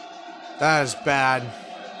 That is bad.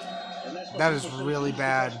 That is really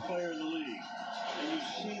bad.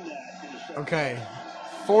 Okay.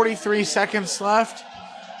 43 seconds left.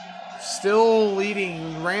 Still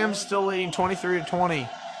leading. Rams still leading 23-20.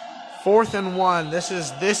 4th and 1. This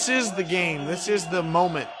is the game. This is the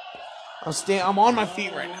moment. I'm on my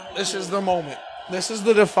feet right now. This is the moment. This is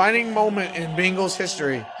the defining moment in Bengals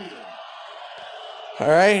history. All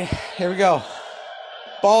right, here we go.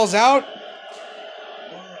 Ball's out.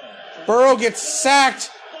 Burrow gets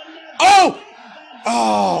sacked. Oh!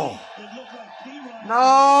 Oh!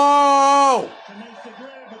 No!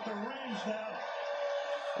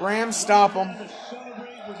 Rams stop him.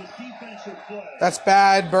 That's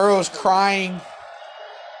bad. Burrow's crying.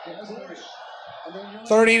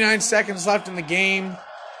 39 seconds left in the game.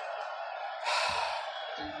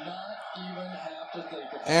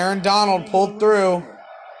 Aaron Donald pulled through.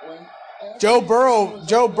 Joe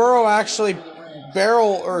Burrow actually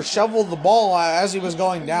shoveled the ball as he was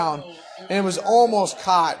going down, and it was almost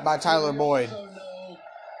caught by Tyler Boyd.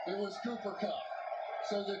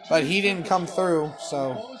 But he didn't come through,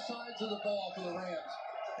 so.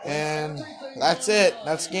 And that's it.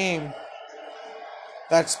 That's game.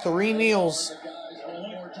 That's 3 kneels.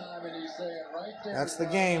 That's the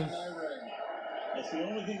game.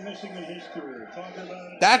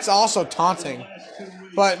 That's also taunting.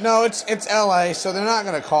 But no, it's LA, so they're not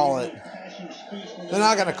gonna call it. They're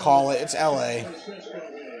not gonna call it. It's LA.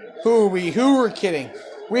 Who were kidding?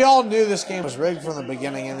 We all knew this game was rigged from the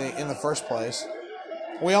beginning in the first place.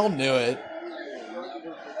 We all knew it.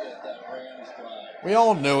 We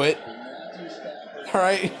all knew it. All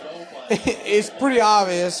right. It's pretty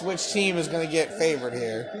obvious which team is going to get favored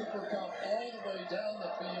here.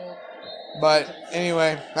 But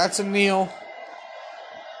anyway, that's a kneel.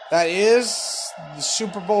 That is the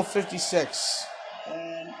Super Bowl 56.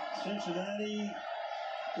 And Cincinnati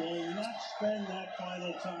will not spend that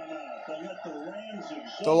final timeout. They'll let the Rams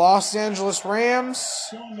exhaust. The Los Angeles Rams.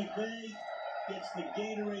 Sean McVay gets the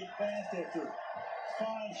Gatorade bath after 5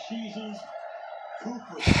 seasons.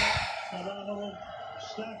 Cooper, phenomenal.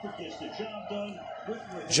 Stafford gets the job done.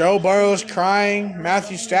 Joe Burrow's crying.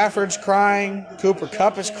 Matthew Stafford's crying. Cooper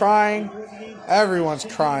Kupp is crying. Everyone's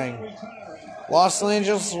crying. Los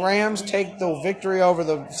Angeles Rams take the victory over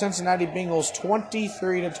the Cincinnati Bengals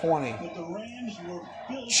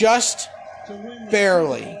 23-20. Just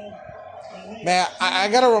barely. Man, I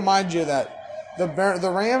got to remind you that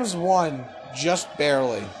the Rams won just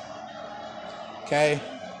barely. Okay?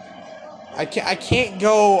 I can't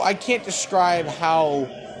describe how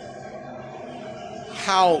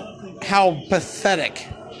pathetic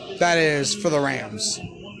that is for the Rams.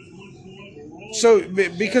 So,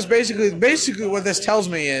 because basically what this tells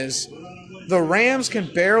me is the Rams can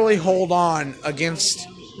barely hold on against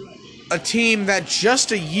a team that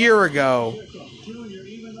just a year ago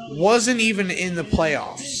wasn't even in the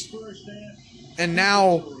playoffs. And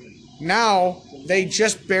now they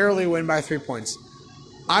just barely win by 3 points.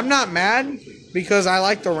 I'm not mad because I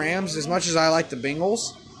like the Rams as much as I like the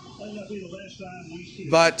Bengals.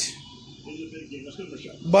 But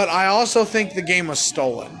I also think the game was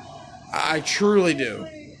stolen. I truly do.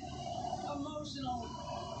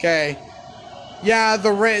 Okay. Yeah, the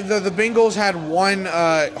Bengals had one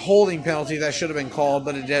holding penalty that should have been called,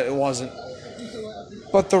 but it wasn't.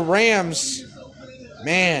 But the Rams,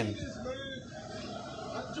 man.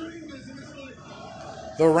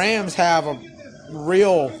 The Rams have a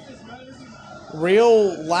real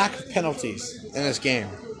lack of penalties in this game.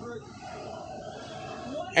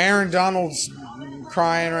 Aaron Donald's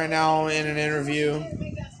crying right now in an interview.